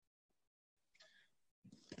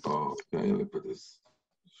Okay, let me put this,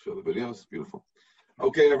 show the videos. Beautiful.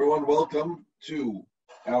 Okay, everyone, welcome to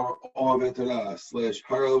our Ohavei Torah /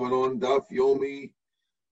 Har Levanon Daf Yomi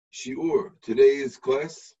Shiur. Today's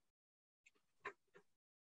class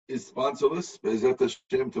is sponsorless. Be'ezrat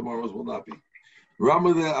Hashem, tomorrow's will not be.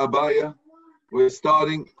 Ramadeh Abaya, we're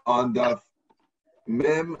starting on Daf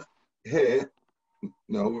Mem Vav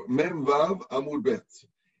Amud Bet.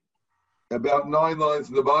 About 9 lines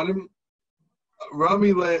in the bottom.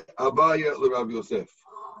 Rami le Abaya le Rabbi Yosef.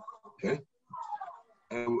 Okay?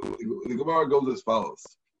 And the Gemara goes as follows.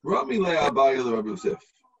 Rami le Abaya le Rabbi Yosef.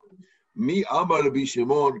 Mi Amar Rabbi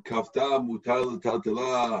Shimon kafta mutar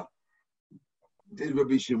l'taltela. Did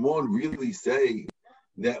Rabbi Shimon really say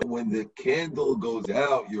that when the candle goes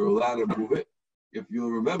out, you're allowed to move it? If you'll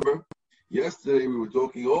remember, yesterday we were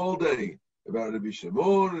talking all day about Rabbi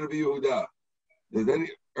Shimon and Rabbi Yehuda. Does any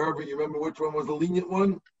Irvin, you remember which one was the lenient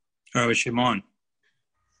one? Rabbi Shimon.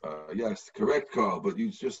 Yes, correct, Carl. But you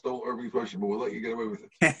just stole Irvin's question, but we'll let you get away with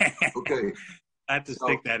it. Okay. I have to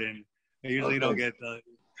stick that in. I usually don't get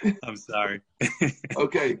I'm sorry.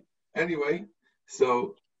 Okay. Anyway,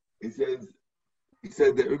 so he said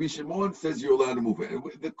that Rabbi Shimon says you're allowed to move it. And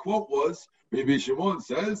the quote was, Rabbi Shimon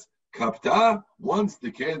says, Kapta, once the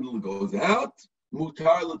candle goes out,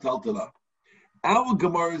 mutar l'taltala. Our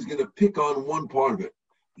Gemara is going to pick on one part of it.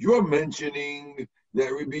 You're mentioning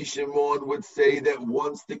that Rabbi Shimon would say that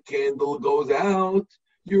once the candle goes out,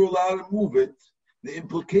 you're allowed to move it. The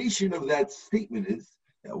implication of that statement is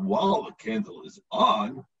that while the candle is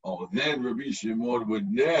on, then Rabbi Shimon would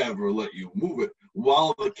never let you move it.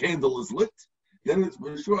 While the candle is lit, then it's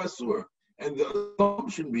B'shur Asur. And the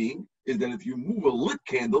assumption being is that if you move a lit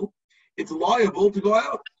candle, it's liable to go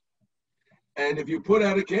out. And if you put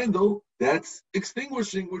out a candle, that's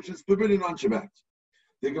extinguishing, which is forbidden on Shabbat.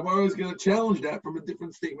 The Gemara is going to challenge that from a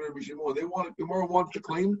different statement of Rabbi Shimon. Gemara wants to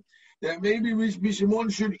claim that maybe Rabbi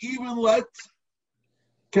Shimon should even let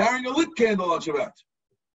carrying a lit candle on Shabbat.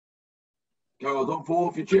 Carol, don't fall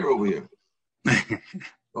off your chair over here.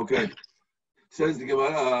 Okay. Says the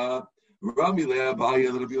Gemara, Rami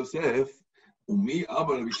le'abaya Rabbi Yosef, umi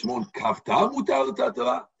amar Rabbi Shimon, kafta mutar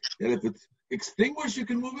l'tatala. And if it's extinguished, you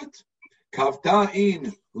can move it. Kafta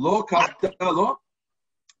in, lo kafta lo.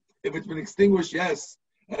 If it's been extinguished, yes.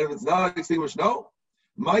 And if it's not extinguished, no.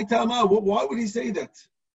 My tama, why would he say that?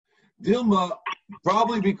 Dilma,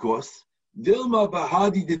 probably because Dilma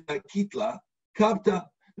bahadi dinakitla kapta.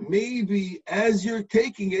 Maybe as you're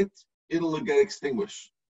taking it, it'll get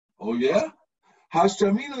extinguished. Oh yeah?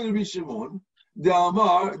 Hashamina Rabbi Shimon,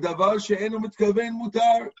 Damar, Davar she'enu mitkaven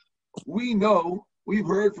mutar. We know, we've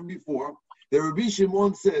heard from before, that Rabbi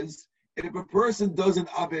Shimon says, if a person does an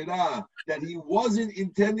averah that he wasn't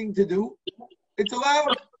intending to do, it's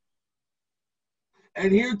allowed.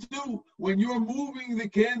 And here too, when you're moving the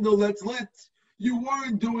candle that's lit, you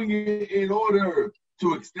weren't doing it in order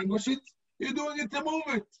to extinguish it. You're doing it to move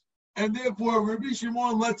it. And therefore, Rabbi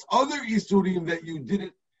Shimon lets other isurim that you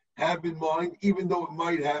didn't have in mind, even though it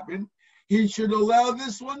might happen, he should allow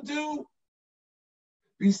this one too.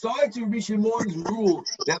 Besides Rabbi Shimon's rule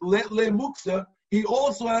that let le muksa, he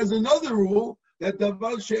also has another rule that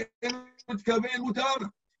davar she'en mitkaven mutar.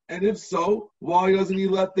 And if so, why doesn't he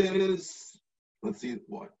let this? Let's see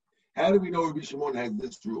why. How do we know Rabbi Shimon has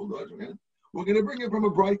this rule? We're going to bring it from a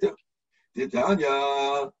Braita.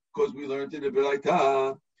 Titania, because we learned in the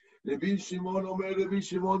Braita. Rabbi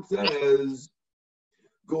Shimon says,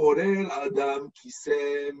 Gorel Adam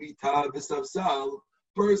kiseh mita v'savsal.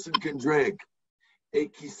 Person can drag a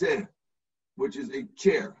kiseh, which is a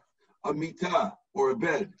chair, a mita or a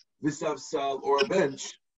bed, v'savsal or a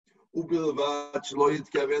bench, ubilvat lo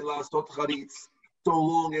yitkaven lastot charitz. So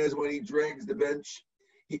long as when he drags the bench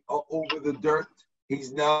over the dirt,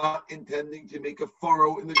 he's not intending to make a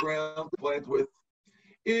furrow in the ground to plant with.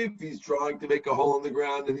 If he's trying to make a hole in the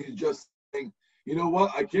ground and he's just saying, you know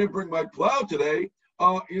what, I can't bring my plow today,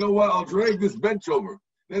 you know what, I'll drag this bench over.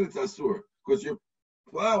 Then it's asur. Because you're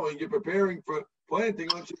plowing, you're preparing for planting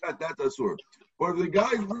on Shabbat, that's asur. But if the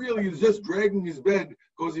guy really is just dragging his bed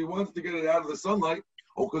because he wants to get it out of the sunlight,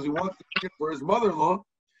 or because he wants to bring it for his mother-in-law,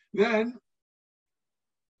 then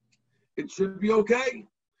it should be okay.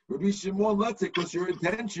 Rabbi Shimon lets it because your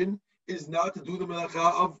intention is not to do the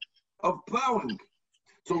melacha of plowing.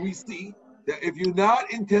 So we see that if you're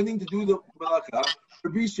not intending to do the melacha,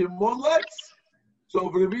 Rabbi Shimon lets. So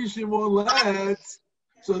if Rabbi Shimon lets,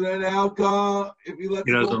 so then how come if he lets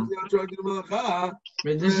go without trying to do the melacha,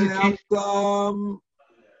 then how come?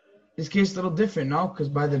 This case is a little different, no? Because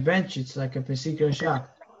by the bench, it's like a pesika shak,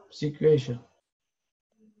 pesika.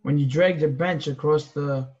 When you drag the bench across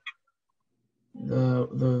the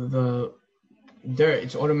dirt,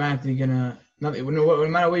 it's automatically gonna no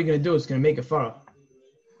matter what you're gonna do, it's gonna make a furrow.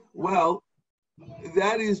 Well,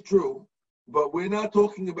 that is true, but we're not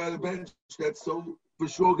talking about a bench that's so for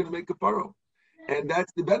sure going to make a furrow, and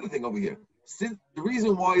that's the better thing over here. Since the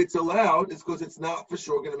reason why it's allowed is because it's not for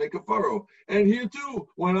sure going to make a furrow. And here too,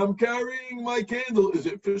 when I'm carrying my candle, is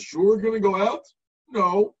it for sure going to go out?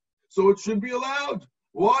 No, so it should be allowed.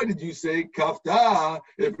 Why did you say kafta?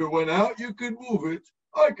 If it went out, you could move it.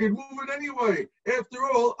 I could move it anyway. After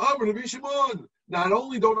all, I'm going to be Shimon. Not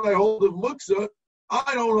only don't I hold of muksa,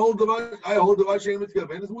 I hold the Vashem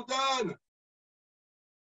Mitkaven as Mutar.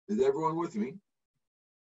 Is everyone with me?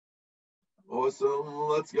 Awesome.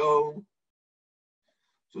 Let's go.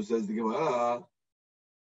 So says the Gemara.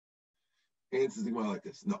 Answers the Gemara like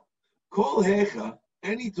this. No. Kol hecha,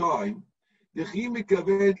 anytime, dechi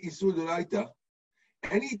mikaven isur deraita,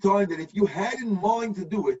 anytime that if you had in mind to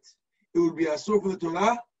do it, it would be asur for the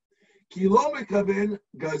Torah. Ki lo mikaven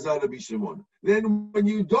gazar Rabbi Shimon. Then when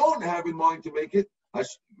you don't have in mind to make it,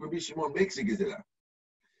 Rabbi Shimon makes a gezerah.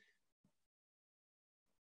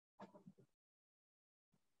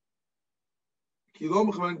 Ki lo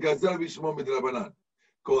mikaven gazar Rabbi Shimon midrabanan.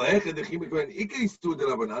 Kol hecha dechi mikaven ikei isur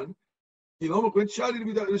derabanan. Ki lo mikaven shari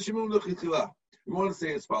Rabbi Shimon lechitchila. We want to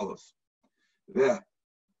say as follows: that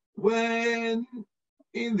when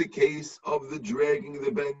in the case of the dragging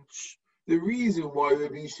the bench, the reason why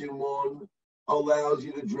Rabbi Shimon allows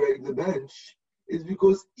you to drag the bench is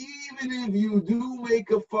because even if you do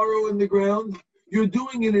make a furrow in the ground, you're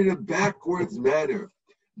doing it in a backwards manner.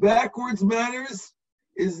 Backwards manners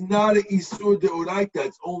is not an Isur Deoraita,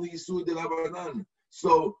 it's only Isur de Rabbanan.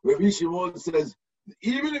 So Rabbi Shimon says,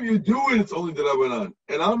 even if you do it, it's only de Rabbanan.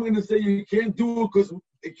 And I'm going to say you can't do it because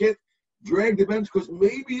you can't drag the bench because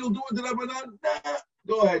maybe you'll do it de Rabbanan. Nah,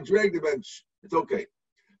 go ahead, drag the bench. It's okay.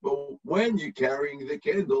 But when you're carrying the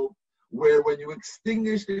candle, where when you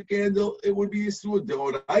extinguish the candle, it would be Isur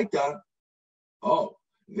Deoraita. Oh,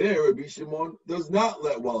 there Rabbi Shimon does not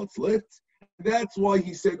let while it's lit. That's why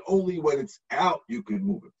he said only when it's out you could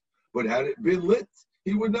move it. But had it been lit,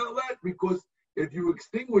 he would not let, because if you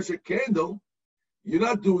extinguish a candle, you're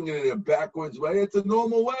not doing it in a backwards way, it's a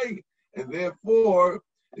normal way. And therefore,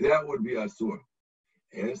 that would be Asur.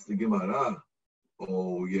 Ask the Gemara.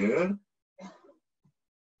 Oh, yeah?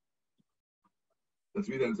 Let's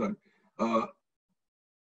read that inside.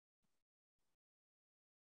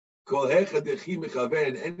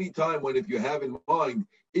 Any time when if you have in mind,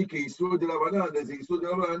 there's a Isur de Rabbanan,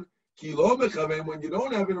 when you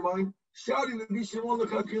don't have in mind, Rabbi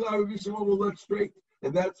Shimon will let straight.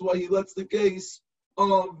 And that's why he lets the case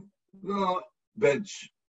of the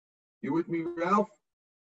bench. You with me, Ralph?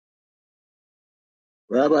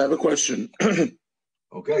 Rabbi, I have a question.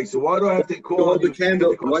 Okay, so why do I have to call hold the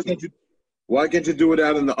candle? Why can't you do it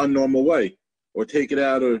out in the unnormal way, or take it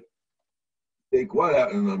out, or take what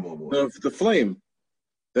out in the unnormal way? The flame?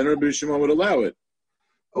 Then Rabbi Shimon would allow it.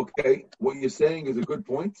 Okay, what you're saying is a good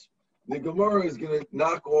point. The Gemara is going to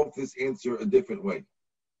knock off this answer a different way.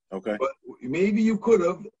 Okay, but maybe you could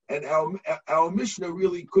have, and our Mishnah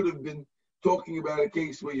really could have been talking about a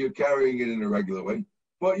case where you're carrying it in a regular way.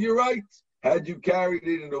 But you're right. Had you carried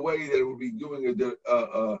it in a way that it would be doing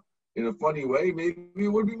in a funny way, maybe it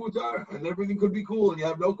would be mutar, and everything could be cool, and you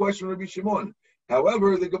have no question Rabbi Shimon.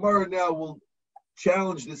 However, the Gemara now will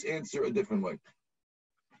challenge this answer a different way.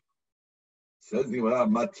 Says the Gemara,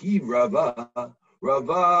 Mativ Rava.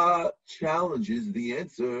 Rava challenges the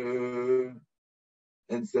answer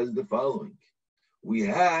and says the following. We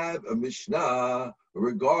have a Mishnah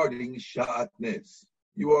regarding Shatnez.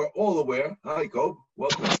 You are all aware. Hi, Kobe.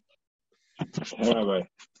 Welcome. Rabbi.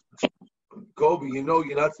 Kobe, you know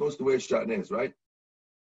you're not supposed to wear Shatnez, right?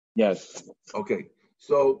 Yes. Okay.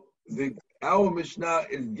 So our Mishnah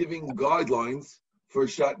is giving guidelines for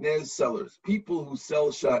Shatnez sellers. People who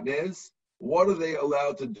sell Shatnez, what are they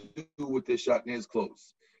allowed to do with their Shatnez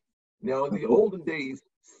clothes? Now, in the olden days,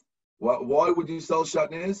 why would you sell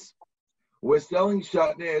Shatnez? We're selling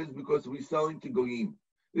Shatnez because we're selling to Goyim.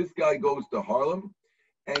 This guy goes to Harlem,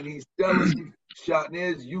 and he's selling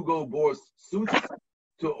Shatnez Hugo Boss suits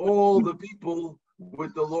to all the people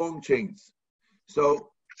with the long chains. So,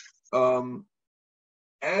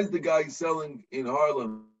 as the guy selling in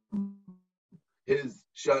Harlem his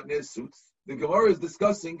Shatnez suits, the Gemara is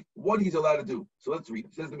discussing what he's allowed to do. So let's read.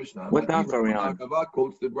 It says the Mishnah. What doctor are we on?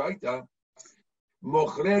 Quotes the Braita.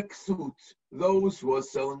 Mochrek suit, those who are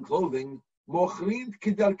selling clothing, mochrin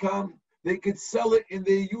kidarkam, they could sell it in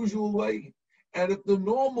their usual way. And if the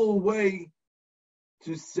normal way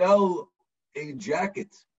to sell a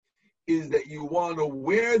jacket is that you want to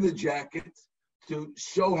wear the jacket to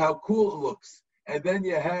show how cool it looks, and then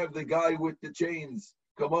you have the guy with the chains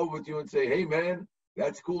come over to you and say, hey man,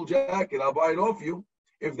 that's a cool jacket, I'll buy it off you.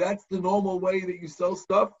 If that's the normal way that you sell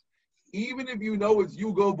stuff, even if you know it's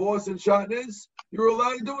Hugo Boss and Shatnez, you're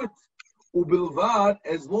allowed to do it. Ubilvad,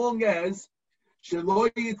 as long as shelo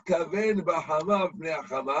yitkaven b'hama v'nei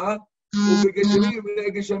hama u'begeshamim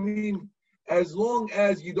v'nei geshamim, as long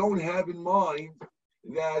as you don't have in mind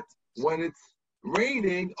that when it's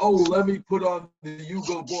raining, oh, let me put on the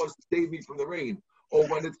Hugo Boss to save me from the rain. Or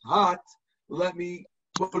when it's hot, let me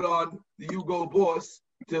put on the Hugo Boss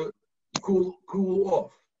to cool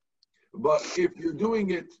off. But if you're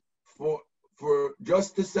doing it for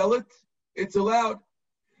just to sell it, it's allowed.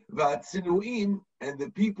 Vatzinuim, and the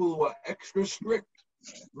people who are extra strict,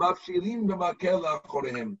 mafshilim b'makel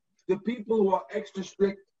achorehem. The people who are extra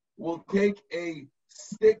strict will take a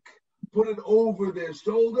stick, put it over their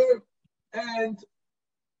shoulder, and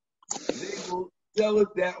they will sell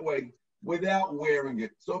it that way without wearing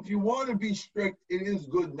it. So if you want to be strict, it is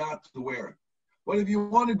good not to wear it. But if you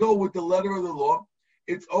want to go with the letter of the law,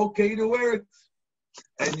 it's okay to wear it.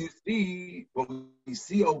 And you see, what we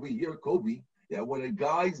see over here, Kobe, that when a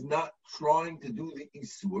guy's not trying to do the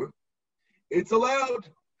Isur, it's allowed.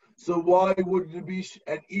 So why wouldn't it be,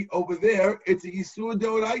 and over there, it's a Isur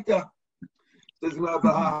Deoraita. Says,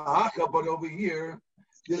 but over here,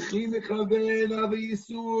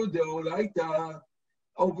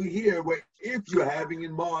 over here, where if you're having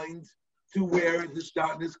in mind to wear the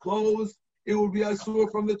Shatnez clothes, it would be Asur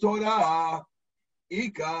from the Torah.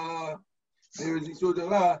 Ika. There is Isur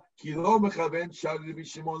Torah,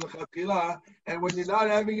 and when you're not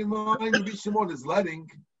having in mind, Rabbi Shimon is letting.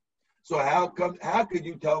 So how could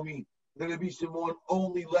you tell me that Rabbi Shimon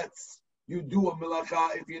only lets you do a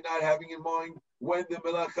melacha if you're not having in mind, when the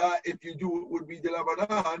melacha, if you do it, would be the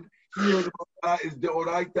Rabbanan? Here the melacha is the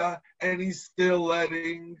Oraita, and he's still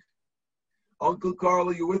letting. Uncle Carl,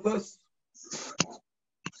 are you with us?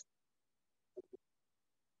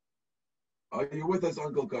 Are you with us,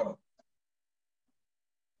 Uncle Carl?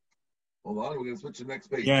 Hold on, we're going to switch to the next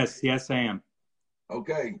page. Yes, I am.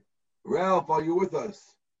 Okay. Ralph, are you with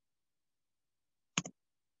us?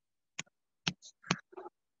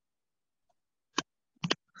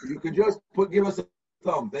 You can just give us a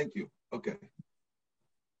thumb. Thank you. Okay.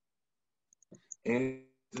 And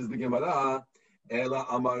this is the Gemara. Ela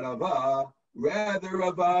Amar Rava. Rather,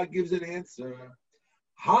 Rava gives an answer.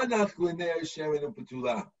 Hanach l'ner shemen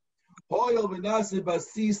u'petula. Hoyel v'nase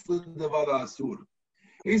basis l'davar asur.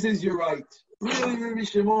 He says, you're right. Really, Rabbi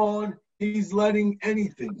Shimon, he's letting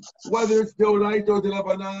anything, whether it's Deoraita or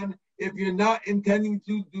D'Rabanan, if you're not intending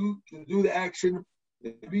to do the action,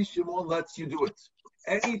 Rabbi Shimon lets you do it.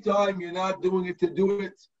 Anytime you're not doing it to do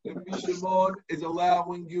it, Rabbi Shimon is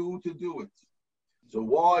allowing you to do it. So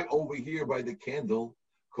why over here by the candle,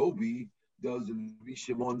 Kobe, does Rabbi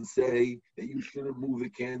Shimon say that you shouldn't move the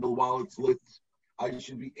candle while it's lit? I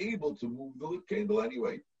should be able to move the lit candle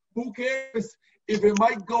anyway. Who cares? If it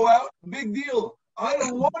might go out, big deal. I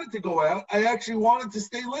don't want it to go out. I actually want it to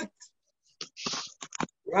stay lit.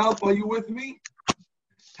 Ralph, are you with me?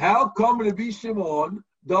 How come Rabbi Shimon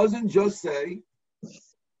doesn't just say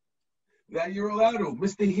that you're allowed to?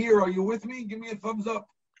 Mr. Here, are you with me? Give me a thumbs up.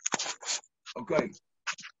 Okay.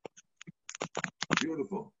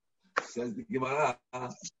 Beautiful. Says the Gemara.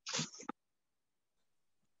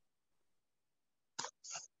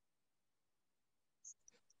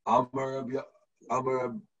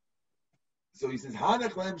 So he says,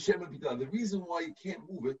 the reason why you can't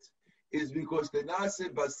move it is because the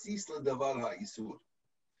Nase Basis Davar HaIsur.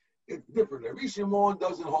 It's different. Rabbi Shimon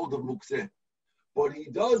doesn't hold of Mukseh, but he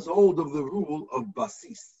does hold of the rule of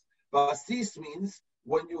Basis. Basis means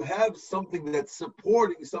when you have something that's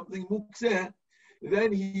supporting something Mukseh,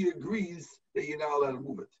 then he agrees that you're not allowed to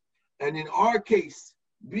move it. And in our case,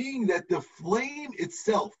 being that the flame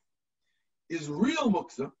itself is real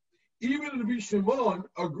muksa, even Rabbi Shimon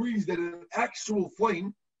agrees that an actual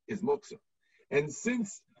flame is muksa. And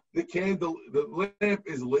since the lamp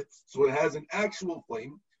is lit, so it has an actual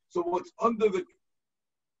flame, so what's under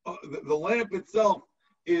the lamp itself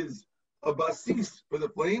is a basis for the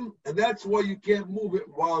flame, and that's why you can't move it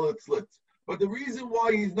while it's lit. But the reason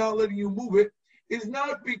why he's not letting you move it is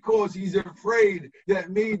not because he's afraid that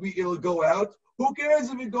maybe it'll go out. Who cares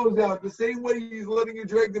if it goes out? The same way he's letting you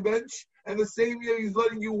drag the bench, and the same way he's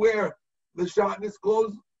letting you wear the Shatnez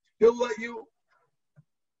clothes, he'll let you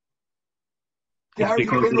carry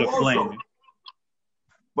the candle also. Flame.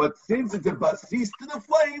 But since it's a basis to the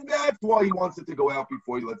flame, that's why he wants it to go out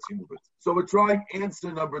before he lets you move it. So we're trying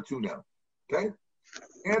answer number 2 now. Okay?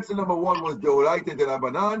 Answer number 1 was Deoraita de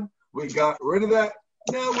Rabbanan. We got rid of that.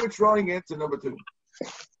 Now we're trying answer number 2.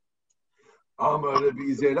 Amar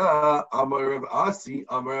Rabbi Zera, Amar Rabbi Asi,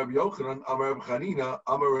 Amar Rabbi Yochanan, Amar Rabbi Chanina,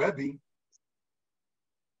 Amar Rabbi.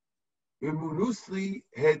 Munusli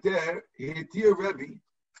Heder, Hitir Rebbe,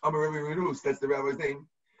 Amar Rabbi Munus, that's the rabbi's name.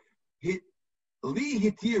 Li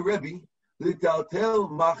Hitir Rebbe,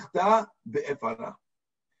 Litaltel Machta Be'efana.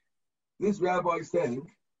 This rabbi is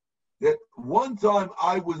saying that one time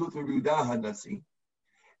I was with Rabbi Yehuda Hanasi,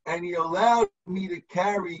 and he allowed me to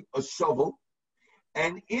carry a shovel,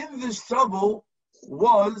 and in the shovel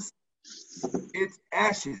was its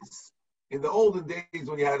ashes. In the olden days,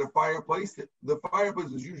 when you had a fireplace, the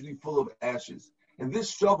fireplace was usually full of ashes. And this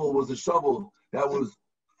shovel was a shovel that was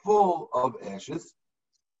full of ashes.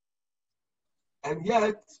 And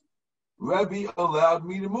yet, Rebbe allowed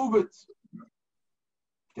me to move it.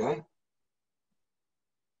 Okay?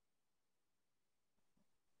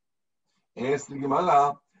 Ask the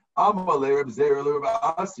Gemara, Amar le Reb Zera le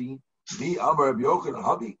Reb Asi, the Amar Reb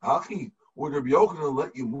Yochanan, Hachi, would Reb Yochanan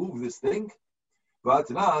let you move this thing? But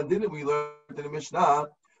didn't we learn in the Mishnah,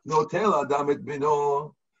 no tela damit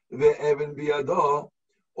bino ve'even biado,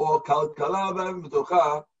 or kalkala ve'even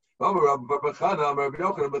b'tocha, Amar Rabbi Chana, Amar Reb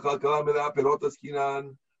Yochanan, b'kalkala me'la perot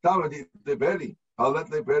askinan, tamad leperi, halet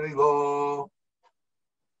leperi lo.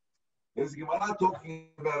 There's Gemara talking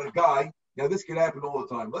about a guy. Now this can happen all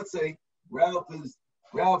the time. Let's say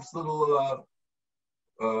Ralph's little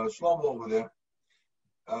Shlomo over there.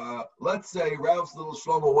 Let's say Ralph's little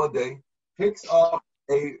Shlomo one day picks up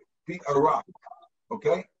a rock,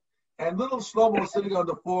 okay? And little Shlomo is sitting on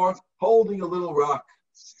the floor holding a little rock.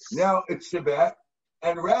 Now it's Shabbat,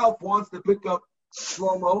 and Ralph wants to pick up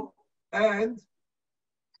Shlomo and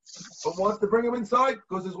wants to bring him inside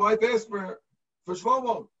because his wife asked for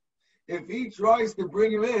Shlomo. If he tries to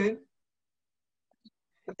bring him in,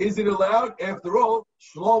 is it allowed? After all,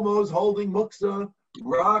 Shlomo's holding muksa,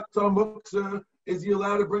 rocks on muksa. Is he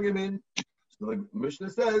allowed to bring him in? So the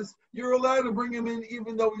Mishnah says, you're allowed to bring him in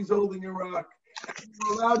even though he's holding a rock.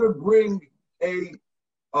 You're allowed to bring a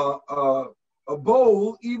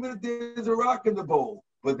bowl even if there's a rock in the bowl.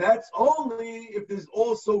 But that's only if there's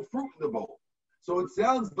also fruit in the bowl. So it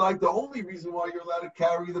sounds like the only reason why you're allowed to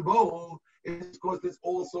carry the bowl is because there's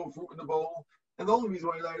also fruit in the bowl. And the only reason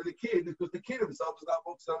why you're allowed the kid is because the kid himself is not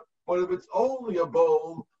muksa. But if it's only a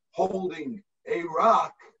bowl holding a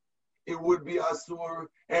rock, it would be asur.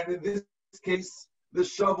 And in this case, the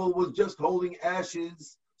shovel was just holding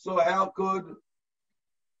ashes. So how could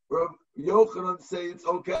Rav Yochanan say it's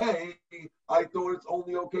okay? I thought it's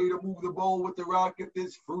only okay to move the bowl with the rock if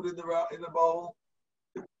there's fruit in the bowl.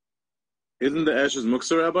 Isn't the ashes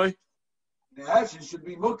muksa, Rabbi? The ashes should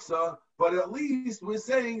be muksa, but at least we're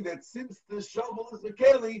saying that since the shovel is a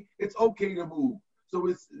keli, it's okay to move. So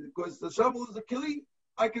it's because the shovel is a keli,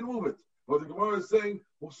 I can move it. But the Gemara is saying,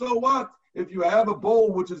 well, so what? If you have a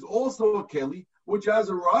bowl which is also a keli, which has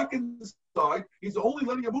a rock inside, he's only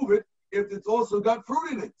letting you move it if it's also got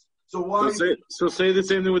fruit in it. So why? So say the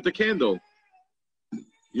same thing with the candle.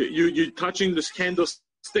 You're touching this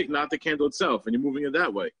candlestick, not the candle itself, and you're moving it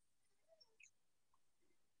that way.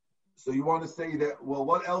 So you want to say that? Well,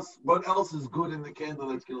 what else is good in the candle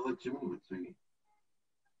that's going to let you move it? See?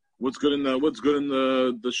 What's good in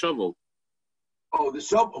the shovel? Oh, the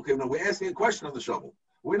shovel. Okay, no, we're asking a question on the shovel.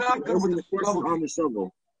 We're not good with the shovel. On the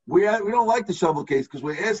shovel. We don't like the shovel case because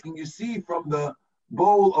we're asking. You see from the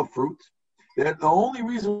bowl of fruit that the only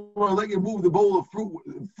reason why I let you move the bowl of fruit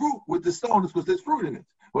with the stone is because there's fruit in it.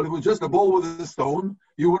 But if it was just a bowl with a stone,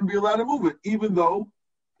 you wouldn't be allowed to move it, even though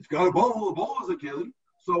it's got a bowl. The bowl is a keli.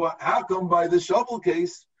 So how come by the shovel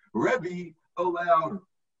case, Rebbe allowed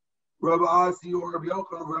Rabbi Asi or Rabbi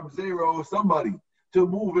Yochanan or Rabbi Zera or somebody to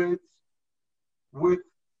move it with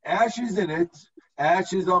ashes in it,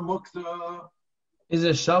 ashes on muksa? Is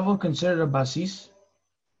a shovel considered a basis?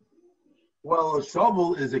 Well, a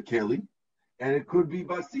shovel is a keli, and it could be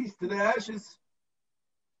basis to the ashes.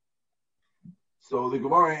 So the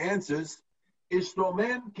Gemara answers,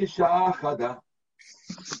 Ishtomen kisha chada.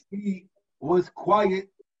 He was quiet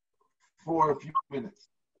for a few minutes.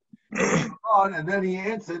 And then he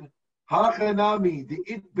answered, Hachanami, the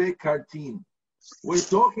itbe kartin. We're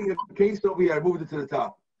talking in a case over here, I moved it to the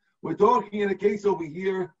top. We're talking in a case over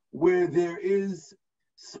here where there is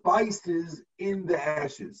spices in the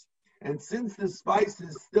ashes. And since the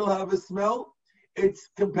spices still have a smell, it's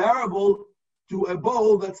comparable to a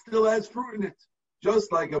bowl that still has fruit in it.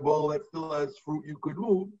 Just like a bowl that still has fruit you could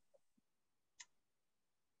move.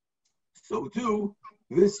 So too,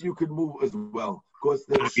 this you could move as well. Because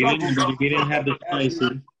if you didn't have the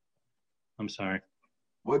spices, I'm sorry.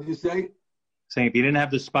 What did you say? Saying if you didn't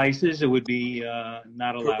have the spices, it would be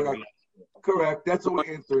not allowed. Correct. That's what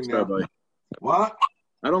we're answering now. Rabbi. What?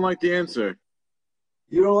 I don't like the answer.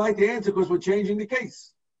 You don't like the answer because we're changing the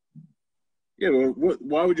case. Yeah, well,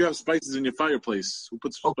 why would you have spices in your fireplace? Who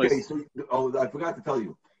puts spices? So, I forgot to tell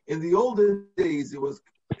you. In the olden days, it was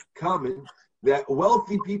common that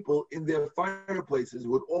wealthy people in their fireplaces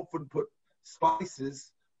would often put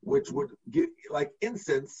spices which would give, like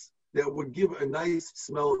incense, that would give a nice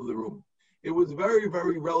smell of the room. It was very,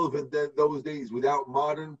 very relevant those days without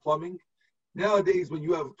modern plumbing. Nowadays, when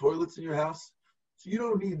you have toilets in your house, so you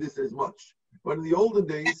don't need this as much. But in the olden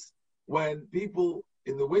days, when people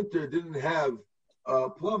in the winter didn't have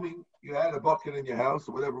plumbing, you had a bucket in your house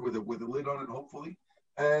or whatever with a lid on it, hopefully,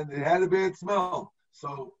 and it had a bad smell.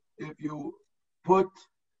 So if you put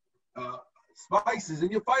spices in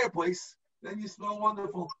your fireplace, then you smell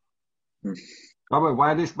wonderful. Rabbi,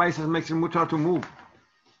 why the spices makes it mutar to move?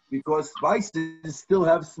 Because spices still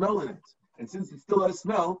have smell in it. And since it still has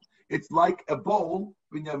smell, it's like a bowl,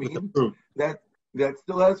 Binyamin, that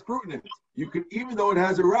still has fruit in it. You can, even though it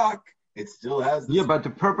has a rock, it still has Yeah, but the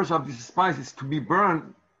purpose of this spice is to be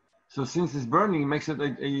burned. So since it's burning, it makes it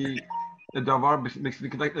a davar, makes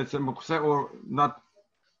it like it's a mukseh or not.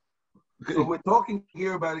 So we're talking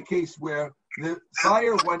here about a case where the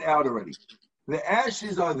fire went out already. The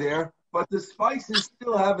ashes are there, but the spices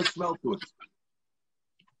still have a smell to it.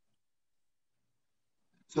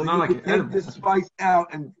 So you can take the spice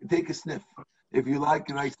out and take a sniff if you like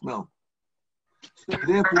a nice smell. So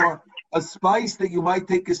therefore, a spice that you might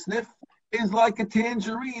take a sniff is like a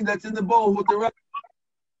tangerine that's in the bowl with the rest.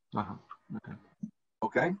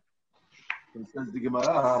 Okay. So says the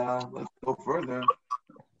Gemara. Let's go further.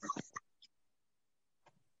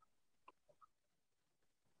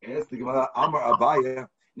 Ask the Gemara, Amar Abaya.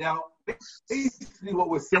 Now, basically what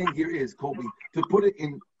we're saying here is, Colby, to put it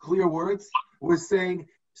in clear words, we're saying,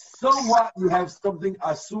 so what, you have something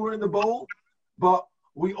asur in the bowl, but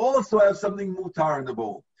we also have something mutar in the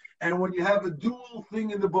bowl. And when you have a dual thing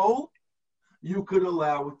in the bowl, you could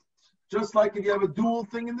allow it. Just like if you have a dual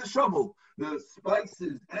thing in the shovel, the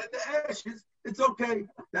spices and the ashes, it's okay.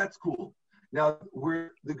 That's cool. Now,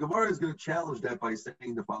 the Gemara is going to challenge that by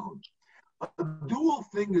saying the following. A dual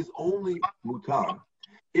thing is only mutar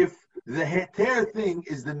if the heter thing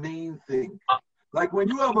is the main thing. Like when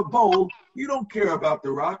you have a bowl, you don't care about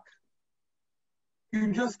the rock.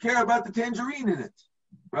 You just care about the tangerine in it,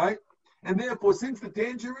 right? And therefore, since the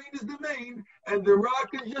tangerine is the main and the rock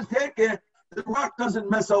is just heker, the rock doesn't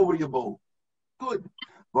mess over your bowl. Good.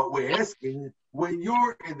 But we're asking, when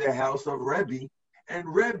you're in the house of Rebbe, and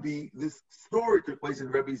Rebbe, this story took place in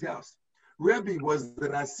Rebbe's house. Rebbe was the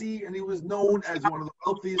Nasi, and he was known as one of the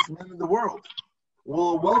wealthiest men in the world.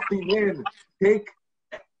 Will a wealthy man take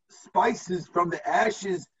spices from the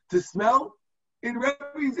ashes to smell? In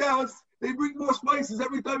Rebbe's house, they bring more spices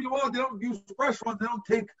every time you want. They don't use fresh ones. They don't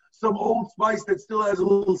take some old spice that still has a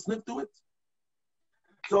little sniff to it.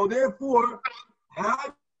 So therefore, how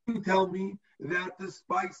do you tell me that the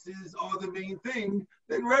spices are the main thing?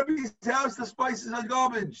 Then Rebbe's house, the spices are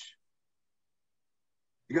garbage.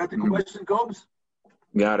 You got the question, Combs?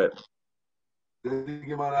 Got it. The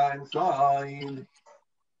Gemara inside.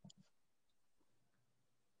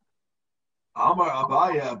 Amar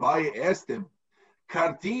Abaya asked him,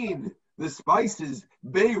 Kartin, the spices,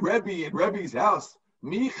 Bei Rebbe in Rebbe's house,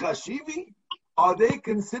 Mi Chashivi, are they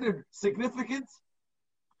considered significant?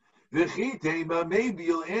 V'chitema, maybe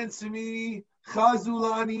you'll answer me,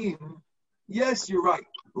 Chazulanim. Yes, you're right.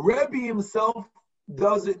 Rebbe himself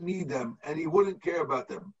doesn't need them, and he wouldn't care about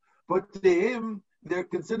them. But to him, they're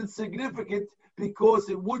considered significant because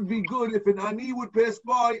it would be good if an ani would pass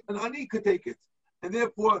by, an ani could take it. And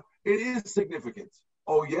therefore, it is significant.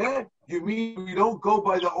 Oh yeah? You mean we don't go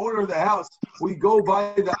by the owner of the house, we go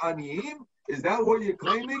by the aniyim? Is that what you're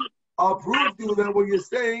claiming? I'll prove to you that what you're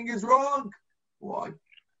saying is wrong. Why?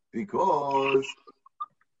 Because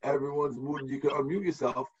everyone's mood, you can unmute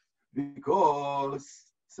yourself, because,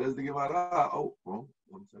 says the Gemara, oh, wrong,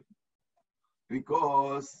 1 second.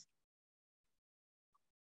 Because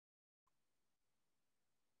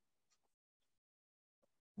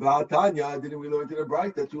V'atanya, didn't we learn to the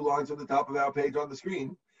Braita, 2 lines on the top of our page on the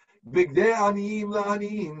screen? Bigdei aniyim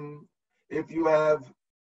la'aniyim. If you have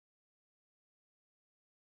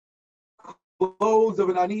clothes of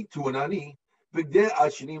an ani to an ani, bigdei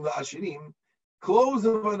ashirim la'ashirim. Clothes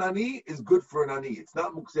of an ani is good for an ani. It's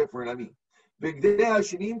not mukseh for an ani. Bigdei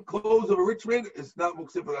ashirim, clothes of a rich man, is not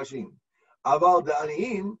mukseh for ashirim. Aval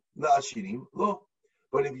da'aniyim la'ashirim lo.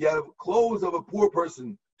 But if you have clothes of a poor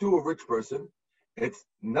person to a rich person, it's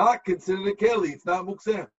not considered a keli. It's not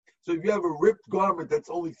mukseh. So if you have a ripped garment that's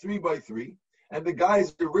only 3 by 3, and the guy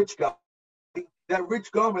is a rich guy, that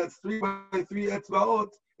rich garment that's 3 by 3 etzvaot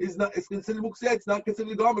is not. It's considered mukseh. It's not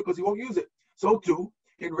considered a garment because he won't use it. So too,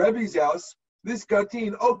 in Rebbe's house, this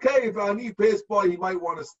kartin, okay, if Ani passed by, he might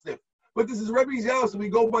want to sniff. But this is Rebbe's house, and we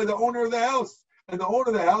go by the owner of the house. And the owner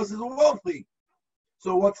of the house is wealthy.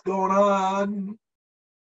 So what's going on?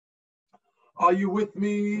 Are you with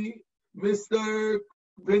me, Mr.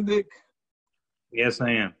 Bindik? Yes,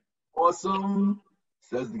 I am. Awesome.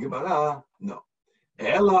 Says the Gemara. No.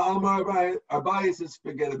 Ella Amar Abai says,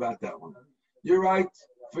 forget about that one. You're right.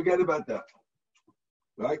 Forget about that.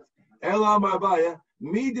 Right? Ella Amar Abai,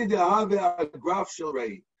 mi did have a graph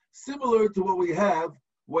shalrei. Similar to what we have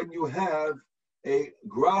when you have a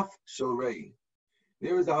graph shalrei.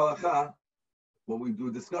 There is a halacha when we were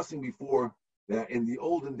discussing before that in the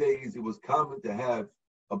olden days it was common to have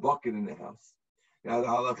a bucket in the house. Now the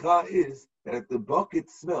halacha is that if the bucket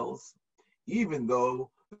smells, even though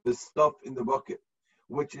the stuff in the bucket,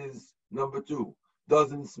 which is number 2,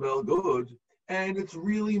 doesn't smell good, and it's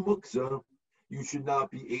really muksa, you should not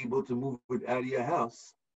be able to move it out of your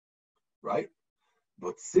house, right?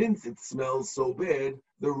 But since it smells so bad,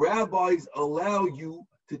 the rabbis allow you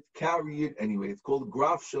to carry it anyway. It's called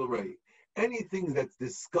graf shalrei. Anything that's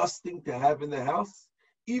disgusting to have in the house,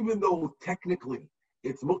 even though technically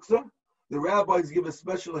it's muksa, the rabbis give a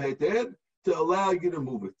special heter to allow you to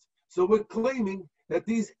move it. So we're claiming that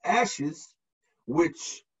these ashes,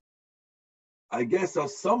 which I guess are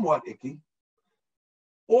somewhat icky,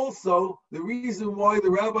 also the reason why the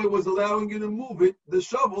rabbi was allowing you to move it, the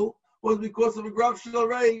shovel, was because of a graf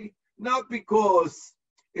shalrei, not because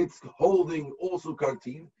it's holding also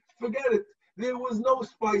kartin. Forget it. There was no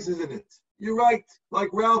spices in it. You're right. Like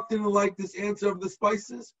Ralph didn't like this answer of the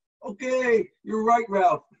spices. Okay, you're right,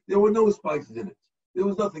 Ralph. There were no spices in it. There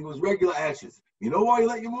was nothing. It was regular ashes. You know why he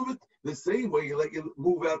let you move it? The same way he let you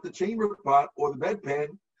move out the chamber pot or the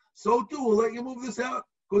bedpan. So too, we'll let you move this out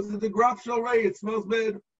because it's the graf shalrei. It smells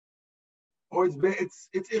bad, or it's bad. It's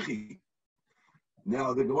icky.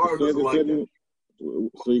 Now the Gemara doesn't like that.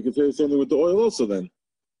 So you can say the same thing with the oil also then.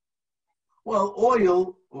 Well,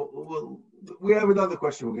 oil, we have another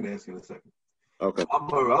question we're going to ask in a second. Okay.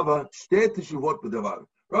 Rava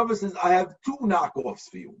says, I have 2 knockoffs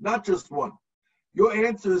for you, not just one. Your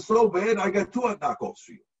answer is so bad, I got 2 knockoffs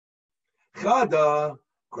for you. Chada,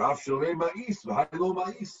 graf shalrei ma'is, v'ha'ilo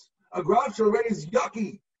ma'is. A graf shalrei is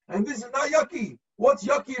yucky, and this is not yucky. What's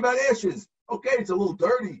yucky about ashes? Okay, it's a little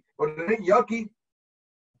dirty, but it ain't yucky.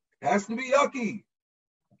 It has to be yucky.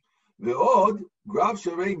 Ve'od, graf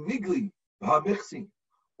shalrei migli.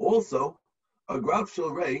 Also, a graf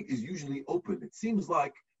shalrei is usually open. It seems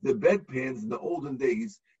like the bedpans in the olden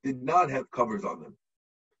days did not have covers on them.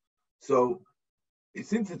 So,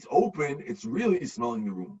 since it's open, it's really smelling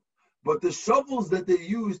the room. But the shovels that they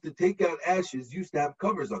used to take out ashes used to have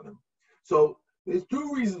covers on them. So, there's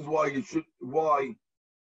 2 reasons why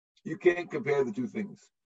you can't compare the 2 things.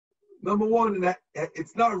 Number 1,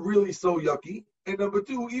 it's not really so yucky. And number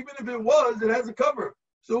 2, even if it was, it has a cover.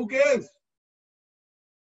 So who cares?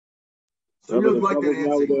 So you like that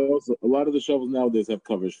answer. Also, a lot of the shovels nowadays have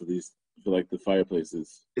covers for like the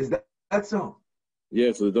fireplaces. Is that so?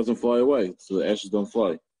 Yeah, so it doesn't fly away, so the ashes don't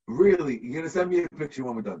fly. Really? You're gonna send me a picture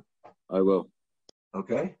when we're done? I will.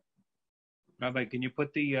 Okay. Rabbi, can you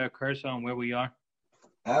put the cursor on where we are?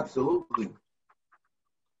 Absolutely.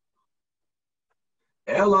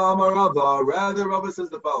 Ela Marava. Rather, Rava says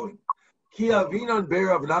the following: Ki avinan ber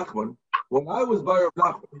Rav Nachman. When I was by Rav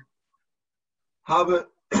Nachman, have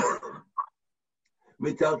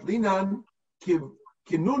mitatlinan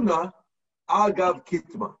kinuna agav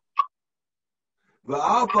kitma.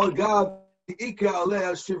 Va'af agav ika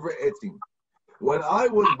alea shivra etzim. When I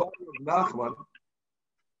was by Rav Nachman,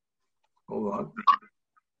 hold on.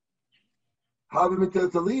 Have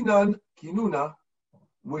mitatlinan kinuna,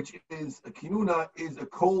 which is a kinuna, is a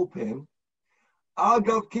coal pan.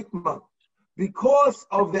 Agav kitma, because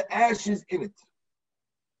of the ashes in it.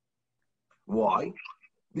 Why?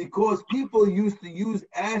 Because people used to use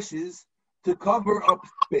ashes to cover up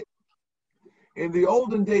spit. In the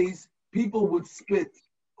olden days, people would spit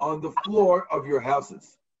on the floor of your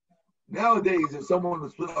houses. Nowadays, if someone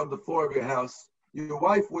would spit on the floor of your house, your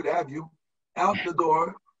wife would have you out the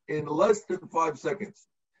door in less than 5 seconds.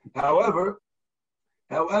 However,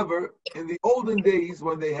 in the olden days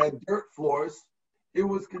when they had dirt floors, it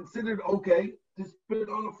was considered okay to spit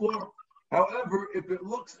on the floor. However, if it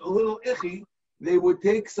looks a little icky, they would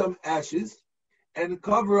take some ashes and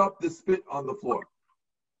cover up the spit on the floor.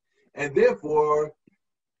 And therefore,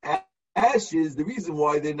 ashes, the reason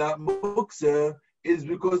why they're not muksa is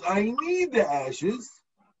because I need the ashes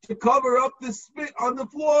to cover up the spit on the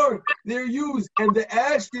floor. They're used, and the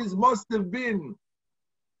ashes must have been.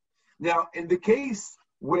 Now, in the case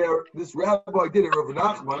where this rabbi did it, Rav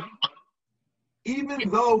Nachman, even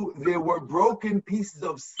though there were broken pieces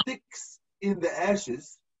of sticks in the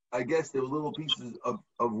ashes, I guess there were little pieces of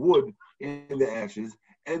wood in the ashes,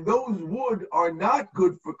 and those wood are not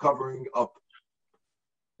good for covering up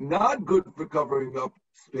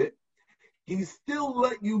spit, he still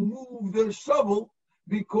let you move the shovel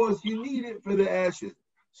because you need it for the ashes.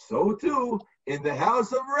 So too, in the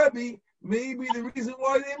house of Rebbe, maybe the reason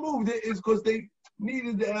why they moved it is because they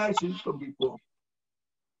needed the ashes from before.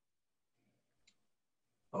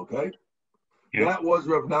 Okay? Yeah. That was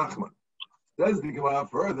Rav Nachman. Says the Gemara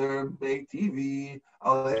further, May TV.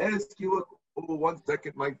 I'll ask you 1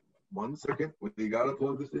 second, Mike. 1 second. We gotta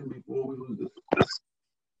plug this in before we lose this.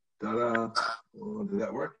 Ta-da. Did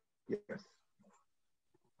that work? Yes.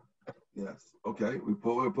 Yes. Okay.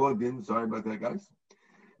 We're plugged in. Sorry about that, guys.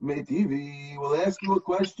 May TV. We'll ask you a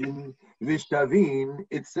question. Vishtavin.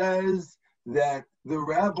 It says that the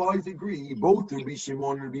rabbis agree, both Rabbi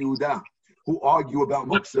Shimon and Rabbi Yehuda, who argue about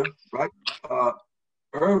muksa, right?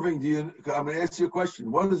 Irving, I'm going to ask you a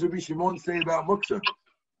question. What does Rabbi Shimon say about muksa?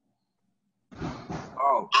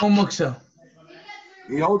 Oh, muksa.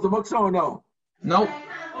 He holds the muksa or no? Nope.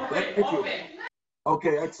 Thank you.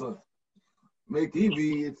 Okay, excellent. Make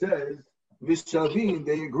TV, it says, Vishavin,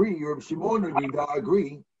 they agree, Rabbi Shimon and Yehuda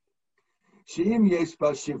agree. Sheim yesh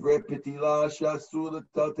b'shivre petila shasur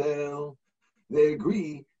l'tatel. They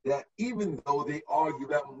agree that even though they argue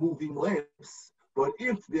about moving lamps, but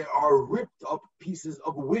if there are ripped up pieces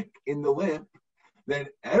of wick in the lamp, then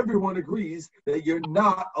everyone agrees that you're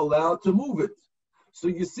not allowed to move it. So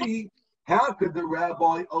you see, how could the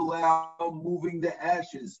rabbi allow moving the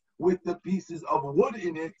ashes with the pieces of wood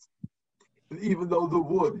in it, even though the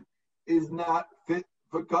wood is not fit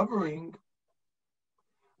for covering?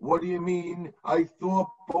 What do you mean? I thought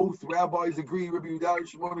both rabbis agree, Rabbi Yehuda and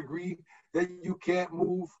Shimon agree, that you can't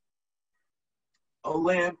move a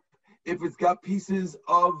lamp if it's got pieces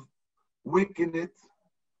of wick in it.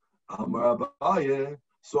 Amar Abaye.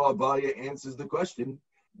 So Abaye answers the question.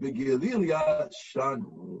 Begililia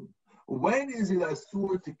Shanu. When is it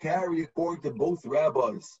asur to carry, according to both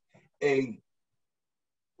rabbis, a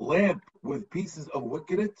lamp with pieces of wick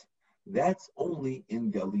in it? That's only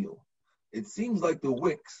in Galil. It seems like the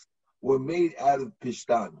wicks were made out of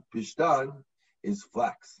pishtan. Pishtan is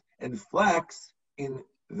flax. And flax in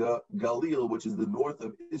the Galil, which is the north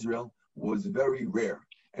of Israel, was very rare.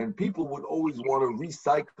 And people would always want to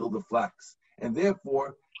recycle the flax. And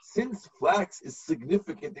therefore, since flax is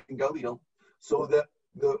significant in Galil, so that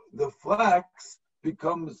the flax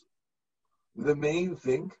becomes the main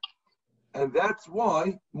thing. And that's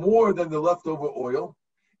why, more than the leftover oil,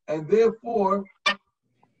 and therefore,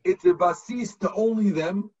 it's a basis to only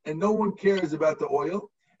them, and no one cares about the oil,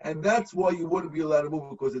 and that's why you wouldn't be allowed to move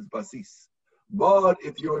because it's basis. But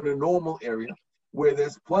if you're in a normal area where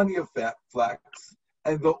there's plenty of flax,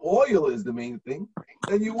 and the oil is the main thing,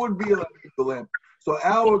 then you wouldn't be allowed to use the lamp. So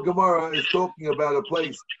our Gemara is talking about a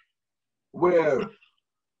place where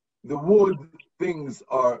the wood things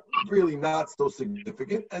are really not so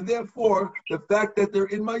significant, and therefore the fact that they're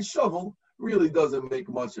in my shovel really doesn't make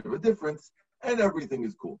much of a difference, and everything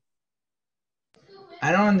is cool.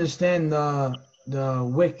 I don't understand the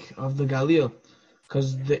wick of the Galil,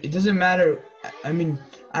 because it doesn't matter. I mean,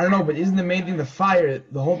 I don't know, but isn't the main thing the fire?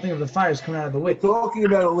 The whole thing of the fire is coming out of the wick. We're talking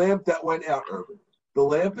about a lamp that went out, Urban. The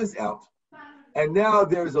lamp is out, and now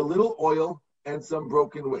there's a little oil and some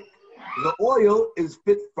broken wick. The oil is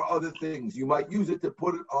fit for other things. You might use it to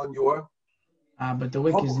put it on your... but the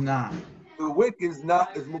wick is not. The wick is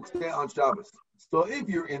not as mukseh on Shabbos. So if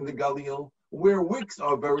you're in the Galil, where wicks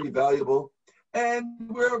are very valuable, and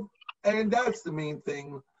that's the main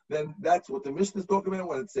thing, then that's what the Mishnah is talking about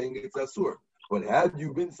when it's saying it's asur. But had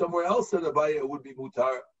you been somewhere else at Abaya, it would be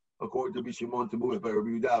mutar, according to Bishimon, to move it. But Rabbi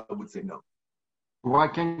Yehuda would say no. Why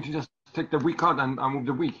can't you just take the wick out and move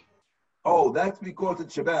the wick? Oh, that's because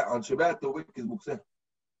it's Shabbat. On Shabbat, the wick is mukseh.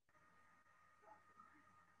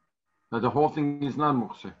 But the whole thing is not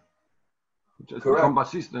mukseh. It's Correct.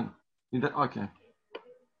 basis then. Okay.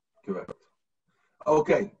 Correct.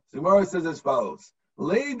 Okay. So Gemara says as follows.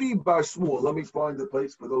 Levi Bar Shmuel. Let me find the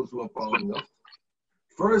place for those who are following us.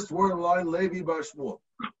 First word in line, Levi Bar Shmuel.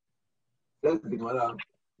 Says the Gemara.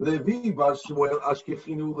 Levi Bar Shmuel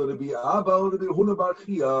Ashkechinu Levi Abba Levi Huna Bar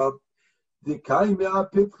Chia. These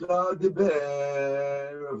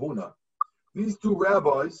two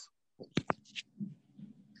rabbis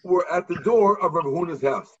were at the door of Rav Huna's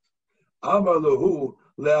house. Amar lehu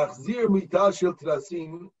leachzir mitah shel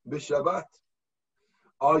trasim b'Shabbat.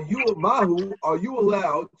 Are you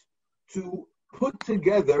allowed to put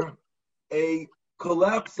together a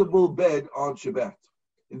collapsible bed on Shabbat?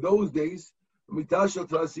 In those days, mitah shel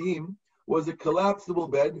trasim was a collapsible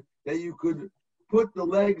bed that you could put the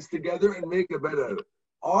legs together and make a bed out of it.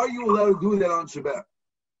 Are you allowed to do that on Shabbat?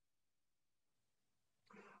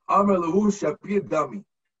 Amar lahu Shapir Dami.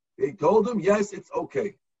 They told him, yes, it's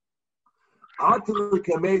okay. Atul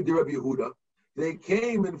Kamei de Rabbi Yehuda. They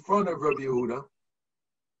came in front of Rabbi Yehuda.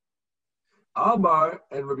 Amar,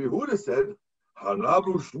 and Rabbi Yehuda said,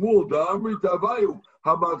 Harabu Shmuel Da'amri Tavayu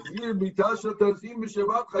Hamachzir Mitasha Tazim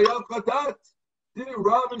Mishavat Chayav Chatat. Didn't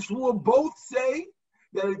Rav and Shmuel both say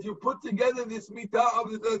that if you put together this mitah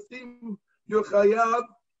of the Tazim, you're Chayav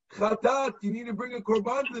Chatat? You need to bring a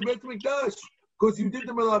korban to the Beit Mikdash because you did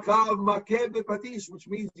the Melachah of Makeh Bepatish, which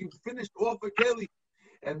means you finished off a Keli.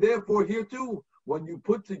 And therefore, here too, when you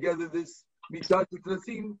put together this mitah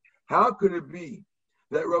Tazim, how could it be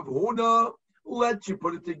that Rav Huna let you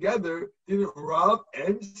put it together? Didn't Rav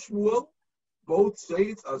and Shmuel both say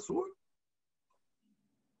it's asur?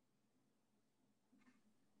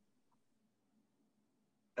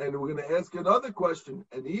 And we're going to ask another question.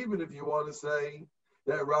 And even if you want to say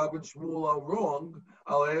that Rav and Shmuel are wrong,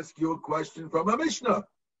 I'll ask you a question from a Mishnah.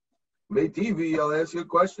 Meitivi, I'll ask you a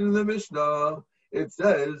question in the Mishnah. It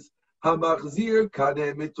says, Hamachzir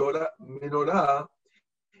kane menorah.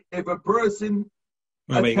 If a person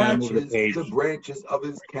attaches the branches of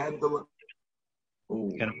his candle.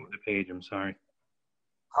 You gotta move the page, I'm sorry.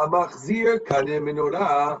 Hamachzir kane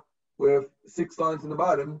menorah, with 6 lines in the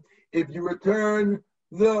bottom. If you return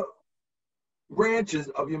the branches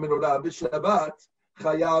of your menorah b'Shabbat,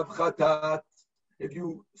 chayav chatat. If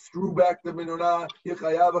you screw back the menorah, you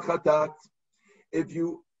chayav chatat. If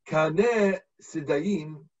you kaneh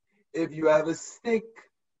sidayin, if you have a stick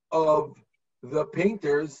of the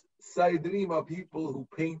painters, Saidrim are people who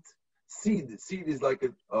paint seed. Seed is like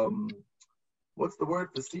a what's the word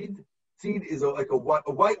for seed? Seed is like a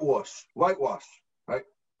whitewash, right?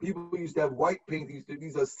 People who used to have white paint.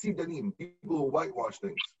 These are sidanim, people who whitewash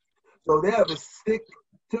things. So they have a stick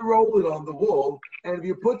to roll it on the wall, and if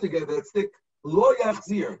you put together that stick, lo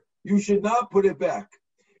yachzir, you should not put it back.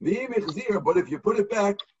 V'im yachzir, but if you put it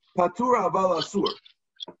back, patur aval asur.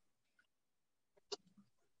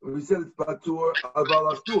 We said it's patur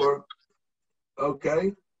aval asur.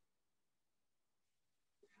 Okay.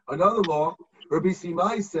 Another law, Rabbi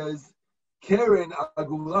Simai says, Keren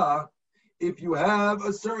agula. If you have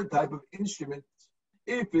a certain type of instrument,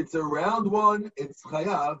 if it's a round one, it's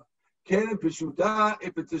chayav. Keren pishuta,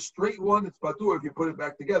 if it's a straight one, it's patur if you put it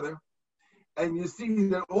back together. And you see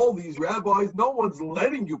that all these rabbis, no one's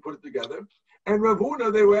letting you put it together. And Rav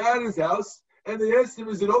Huna, they were at his house, and they asked him,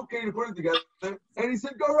 is it okay to put it together? And he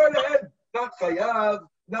said, go right ahead. Not chayav,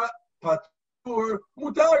 not patur,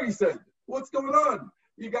 mutar, he said. What's going on?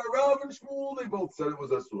 You got Rav and Shmuel, they both said it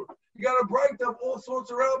was asur. You got a break of all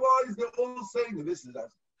sorts of rabbis, they're all saying that this is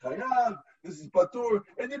chayav, this is patur,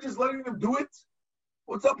 and you're just letting them do it?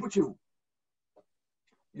 What's up with you?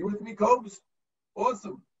 You with me, Cobes?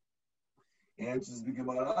 Awesome. Answers the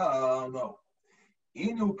Gemara, no.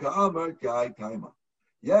 Inu ka'amar kai taima.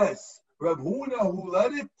 Yes, Rav Huna, who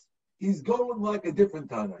led it, he's going like a different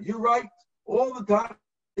Tana. You're right. All the time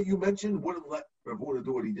that you mentioned wouldn't let Rav Huna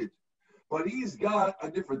do what he did. But he's got a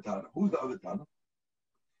different Tana. Who's the other Tana?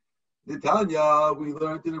 The Tanya, we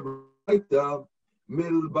learned in the Braita,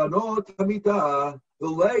 milbanot hamita, the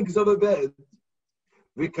legs of a bed,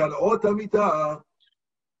 v'kanot hamita.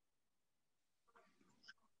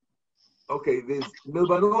 Okay, there's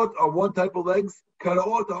milbanot are one type of legs,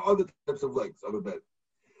 kanaot are other types of legs of a bed.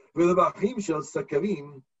 V'levachim shel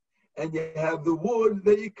sakarim, and you have the wood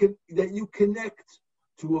that you connect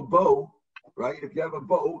to a bow. Right? If you have a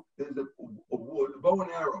bow, there's a wood, a bow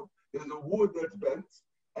and arrow. There's a wood that's bent,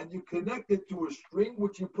 and you connect it to a string,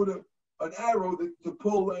 which you put an arrow to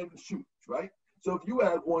pull and shoot, right? So if you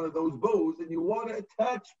have one of those bows and you want to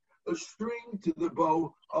attach a string to the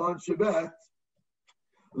bow on Shabbat,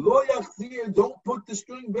 lo yachzir, don't put the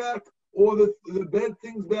string back or the bed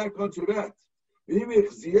things back on Shabbat.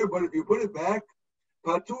 But if you put it back,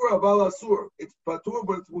 patur aval asur. It's patur,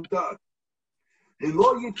 but it's mutar.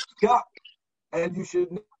 Lo yitzka. And you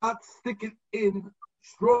should not stick it in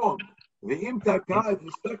strong. If you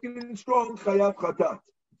stuck it in strong, chayav chatat.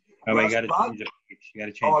 Oh, I got to change the page. You got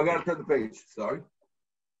to change. Oh, I got to turn the page. Sorry.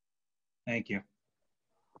 Thank you.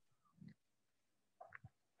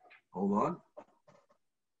 Hold on.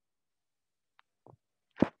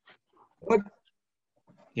 What?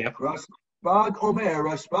 Yep. Rashbag Omer.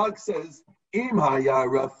 Rashbag says, Im haya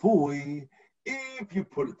rafui. If you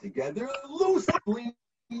put it together loosely,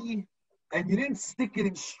 and you didn't stick it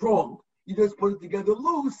in strong, you just put it together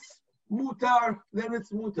loose, mutar, then it's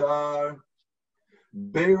mutar.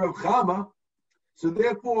 Be'er of Chama. So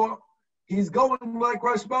therefore, he's going like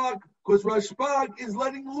Rashbag. because Rashbag is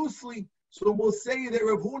letting loosely. So we'll say that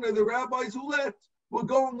Rav Huna, the rabbis who let, were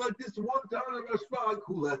going like this one time of Rashbag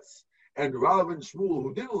who lets. And Rav and Shmuel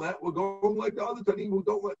who didn't let, were going like the other Tanim who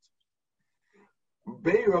don't let.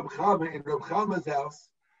 Bei Rab Chama, in Rab Chama's house,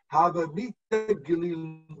 Havamita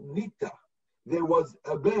Gililnita. There was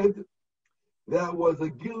a bed that was a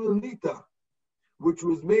Gililnita, which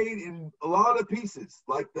was made in a lot of pieces,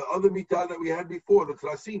 like the other mitah that we had before, the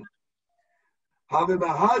Trasim.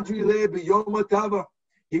 Havamahadri le b'yom tava.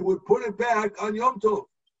 He would put it back on Yom Tov.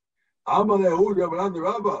 Amalehu Rabbanan the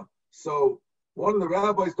Rabbah. So one of the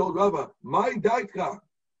rabbis told Rabbah, "My daitka,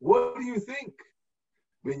 what do you think?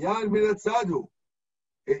 Binyan minatzadu,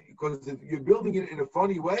 because if you're building it in a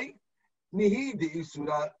funny way, nihi de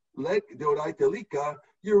isura lek deoraita lika.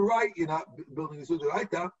 You're right. You're not building isura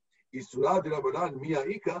deoraita. Isura de Rabbanan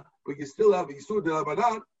miyaika, but you still have isura de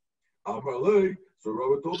Rabbanan. Amalei." So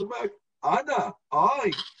Rabbah told him back, "Ana,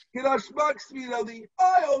 I Rashbag Smirali.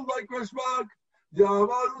 I hold like Rashbag. The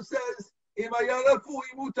Amaru says,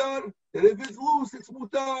 mutar, that if it's loose, it's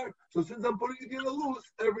mutar. So since I'm putting it in a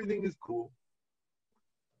loose, everything is cool."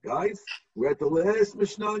 Guys, we're at the last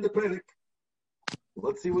Mishnah in the Perek.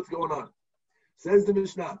 Let's see what's going on. Says the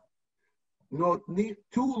Mishnah.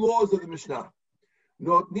 Two laws of the Mishnah.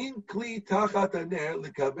 Notnin kli tachat haner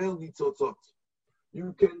lekabel nitzotzot.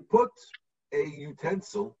 You can put a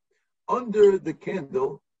utensil under the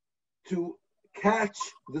candle to catch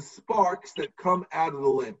the sparks that come out of the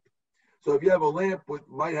lamp. So if you have a lamp which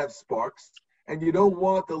might have sparks, and you don't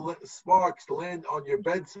want the sparks to land on your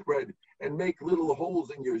bedspread and make little holes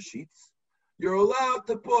in your sheets, you're allowed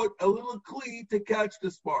to put a little kli to catch the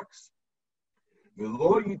sparks. But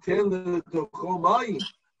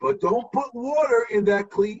don't put water in that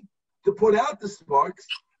kli to put out the sparks,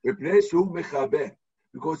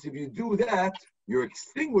 because if you do that, you're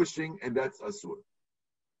extinguishing, and that's asur.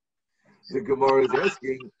 The Gemara is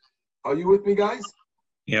asking, are you with me, guys?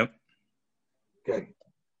 Yep. Okay.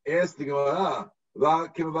 Ask the Gemara,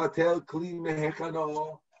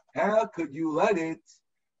 how could you let it?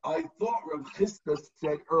 I thought Rav Chisda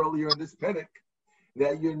said earlier in this Perek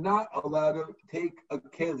that you're not allowed to take a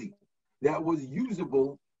keli that was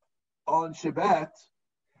usable on Shabbat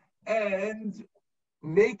and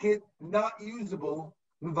make it not usable.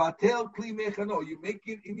 You make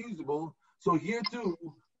it unusable. So here too,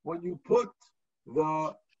 when you put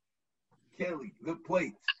the keli, the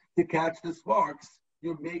plate, to catch the sparks,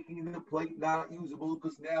 you're making the plate not usable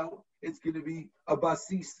because now it's going to be a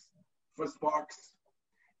basis for sparks.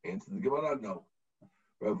 Answer the Gemara, no.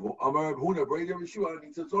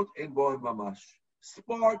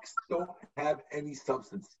 Sparks don't have any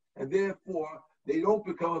substance, and therefore they don't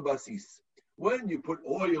become a basis. When you put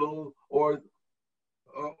oil or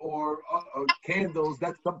candles,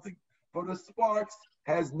 that's something. But the sparks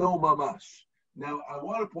has no mamash. Now, I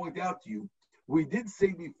want to point out to you, we did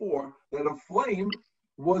say before that a flame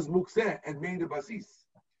was mukseh and made a basis.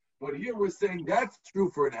 But here we're saying that's true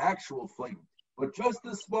for an actual flame. But just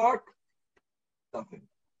a spark, nothing.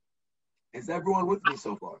 Is everyone with me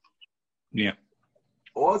so far? Yeah.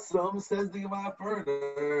 Awesome, says the Gemara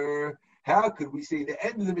further. How could we say the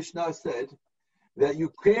end of the Mishnah said that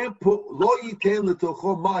you can't put lo yiten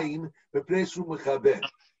letocho mayim b'pnei mechaber.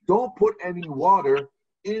 Don't put any water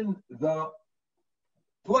in the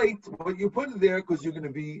plate, but you put it there because you're going to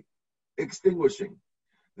be extinguishing.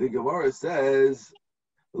 The Gemara says,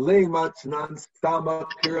 Leimatnan Stama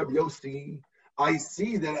Kirab Yosi. I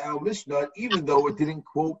see that our Mishnah, even though it didn't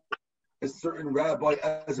quote a certain rabbi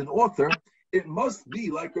as an author, it must be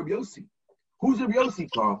like Rabbi Yossi. Who's Rabbi Yossi,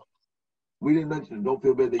 Carl? We didn't mention him. Don't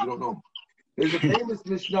feel bad that you don't know him. There's a famous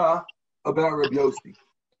Mishnah about Rabbi Yossi.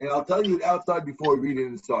 And I'll tell you it outside before we read it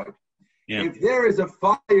inside. Yeah. If there is a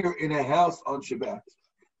fire in a house on Shabbat,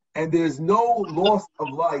 and there's no loss of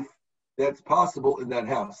life that's possible in that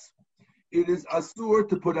house, it is asur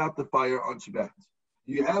to put out the fire on Shabbat.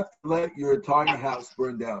 You have to let your entire house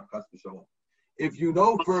burn down. If you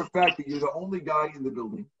know for a fact that you're the only guy in the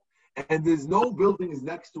building, and there's no buildings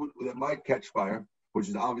next to it that might catch fire, which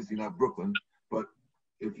is obviously not Brooklyn, but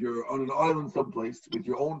if you're on an island someplace with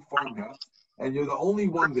your own farmhouse, and you're the only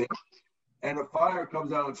one there, and a fire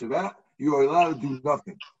comes out on Shabbat, you are allowed to do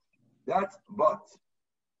nothing. That's but.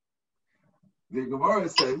 The Gemara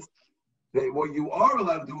says that what you are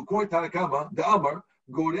allowed to do, according to Tanakama, the Amar,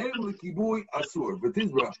 Gorem l'kibui asur,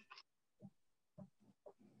 v'tizra.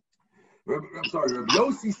 Rabbi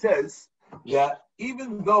Yossi says that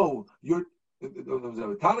even though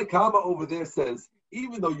Tanakama over there says,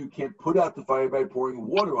 even though you can't put out the fire by pouring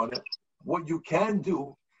water on it, what you can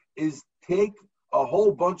do is take a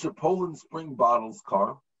whole bunch of Poland Spring bottles,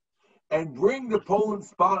 Carl, and bring the Poland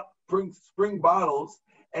spring bottles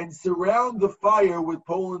and surround the fire with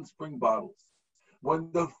Poland spring bottles. When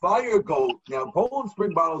the fire goes, now Poland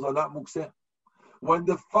spring bottles are not mukseh. When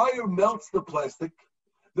the fire melts the plastic,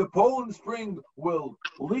 the Poland spring will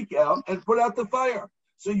leak out and put out the fire.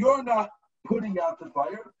 So you're not putting out the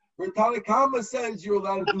fire. Tanna Kama says you're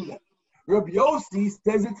allowed to do that. Rabbi Yossi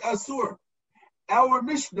says it's asur. Our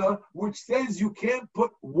Mishnah, which says you can't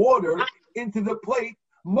put water into the plate,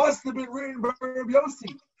 must have been written by Rabbi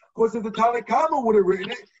Yossi. Because if the Tanna Kama would have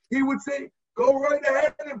written it, he would say, go right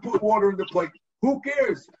ahead and put water in the plate. Who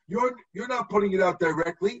cares? You're not putting it out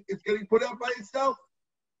directly. It's getting put out by itself.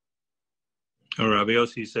 Or Rabbi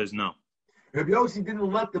Yossi says no. Rabbi Yossi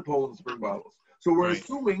didn't let the Poland spring bottles. So we're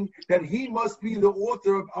assuming that he must be the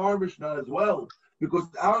author of our Mishnah as well. Because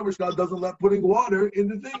our Mishnah doesn't let putting water in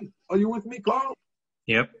the thing. Are you with me, Carl?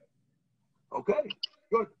 Yep. Okay,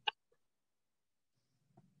 good.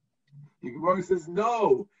 The Gemara says,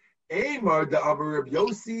 no. Amar da Amar Rabbi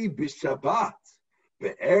Yossi b'Shabbat.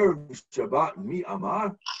 Be'erev Shabbat mi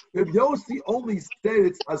Amar. Rabbi Yossi only said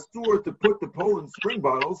it's asur to put the Poland spring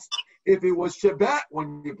bottles if it was Shabbat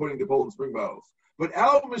when you're putting the Poland spring bottles. But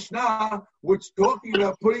our Mishnah, which talking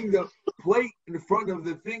about putting the plate in front of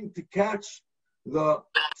the thing to catch the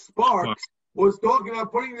sparks, was talking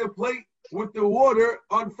about putting the plate with the water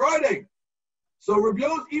on Friday. So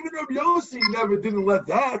even Rabbi Yossi never didn't let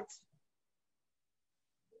that.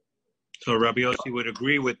 So Rabbi Yossi would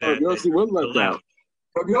agree with that. Rabbi Yossi would let that.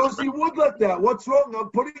 Rabbi Yossi would let that. What's wrong?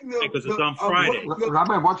 I'm putting the... Because it's on Friday.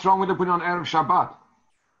 Rabbi, what's wrong with putting on Erev Shabbat?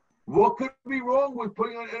 What could be wrong with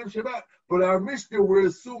putting on Erev Shabbat? But our Mishnah, we're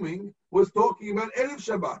assuming, was talking about Erev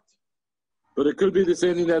Shabbat. But it could be the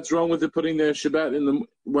same thing that's wrong with putting the Shabbat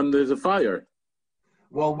when there's a fire.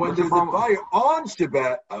 Well, when there's a fire on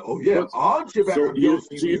Shabbat, on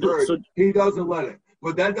Shabbat, he doesn't let it.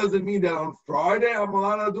 But that doesn't mean that on Friday I'm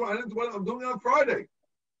allowed to do it. I'm doing it on Friday.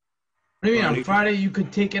 What do you mean? On Friday you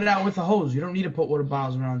could take it out with a hose. You don't need to put water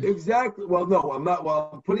bottles around it. Exactly. Well, no, I'm not. While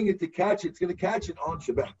I'm putting it to catch it, it's going to catch it on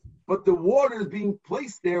Shabbat. But the water is being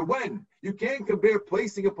placed there when? You can't compare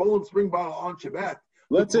placing a Poland spring bottle on Shabbat.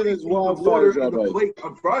 Let's say there's water wildfires, in the plate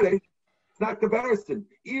on Friday. It's not comparison.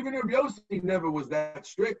 Even Rabbi Yossi never was that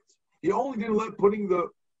strict. He only didn't let putting the,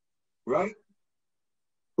 right?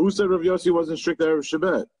 Who said Rabbi Yossi wasn't strict there of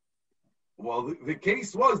Shabbat? Well, the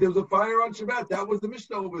case was there was a fire on Shabbat. That was the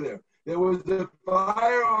Mishnah over there. There was a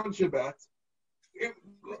fire on Shabbat.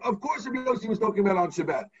 Of course, Rabbi Yossi was talking about on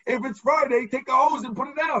Shabbat. If it's Friday, take a hose and put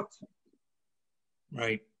it out.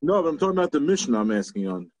 Right. No, but I'm talking about the Mishnah I'm asking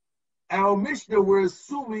on. Our Mishnah, we're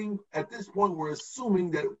assuming, at this point,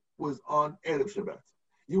 that it was on Erev Shabbat.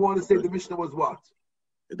 You want to say the Mishnah was what?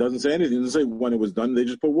 It doesn't say anything. It doesn't say when it was done. They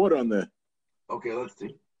just put water on there. Okay, let's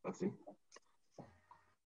see.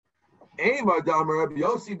 Ema Damar Rabbi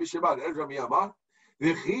Yossi b'Shabbat Ezra miyamah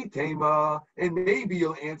v'chi tema, and maybe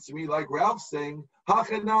you'll answer me like Ralph saying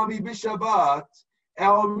Hachanami b'Shabbat.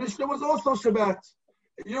 Our Mishnah was also Shabbat.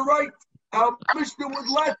 You're right. Our Mishnah was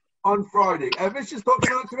let on Friday. Our Mishnah's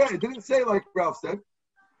talking about today. It didn't say like Ralph said.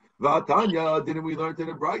 V'atanya, didn't we learn to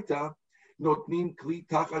the Braita? Notnim kli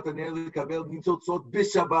tachat haner lekabel nitzotzot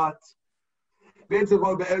b'Shabbat. Be'etzem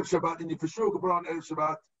on be'erev Shabbat, and you for sure can put on Erev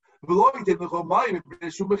Shabbat.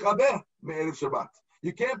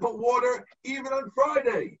 You can't put water even on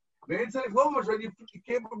Friday. You can't put water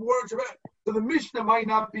on Shabbat. So the Mishnah might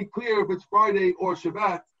not be clear if it's Friday or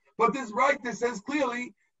Shabbat, but this writer says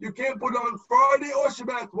clearly you can't put it on Friday or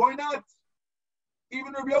Shabbat. Why not?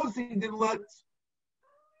 Even Rabbi Yossi didn't let.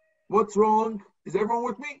 What's wrong? Is everyone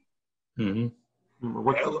with me? Mm-hmm.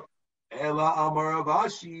 Ela Amar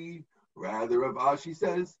Avashi. Rather, Rav Ashi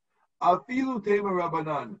says, Afilu Tema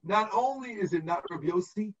Rabbanan. Not only is it not Rabbi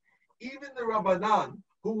Yossi, even the Rabbanan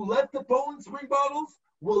who let the Poland spring bottles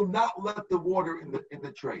will not let the water in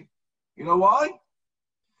the tray. You know why?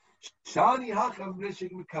 When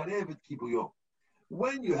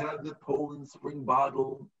you have the Poland spring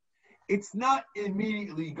bottle, it's not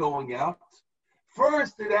immediately going out.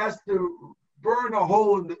 First, it has to burn a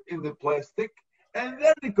hole in the plastic, and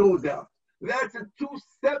then it goes out. That's a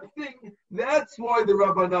two-step thing. That's why the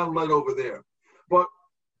Rabbanan let over there. But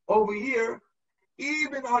over here,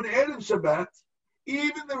 even on Erev Shabbat,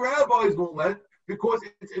 even the rabbis won't let, because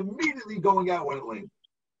it's immediately going out when it rains.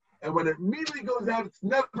 And when it immediately goes out, it's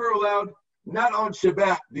never allowed, not on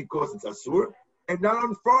Shabbat because it's Asur, and not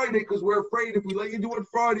on Friday because we're afraid if we let you do it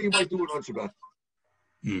Friday, you might do it on Shabbat.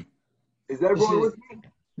 Is everyone with me?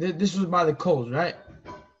 This was by the coals, right?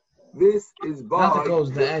 This is by... Not the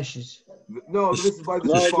coals, the ashes. No, this is by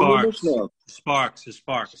the Sparks.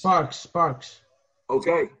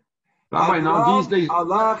 Okay. Rabbi, now these days...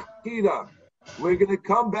 Allah Kida. We're going to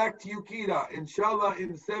come back to you, Kira. Inshallah,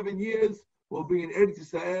 in 7 years, we'll be in Eretz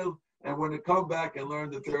Yisrael, and we're going to come back and learn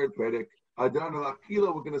the third Perek. Adon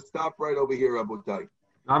al-Akila, we're going to stop right over here, Rabotai.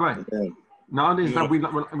 Rabbi, nowadays that we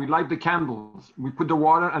light the candles. We put the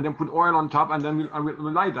water and then put oil on top, and then we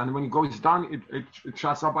light it. And when it goes down, it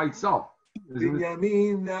shuts up by itself.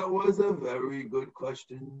 Binyamin, that was a very good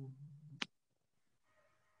question.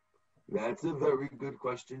 That's a very good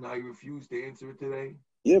question. I refuse to answer it today.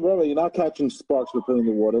 Yeah, brother, you're not catching sparks with filling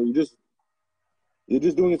the water. You're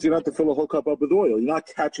just doing it so you don't have to fill a whole cup up with oil. You're not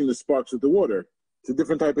catching the sparks with the water. It's a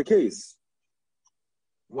different type of case.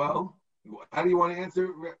 Well, how do you want to answer,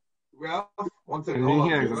 Ralph? One second.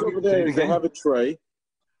 Over there is they have a tray,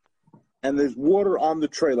 and there's water on the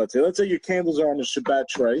tray. Let's say your candles are on the Shabbat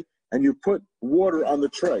tray, and you put water on the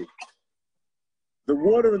tray. The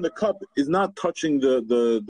water in the cup is not touching the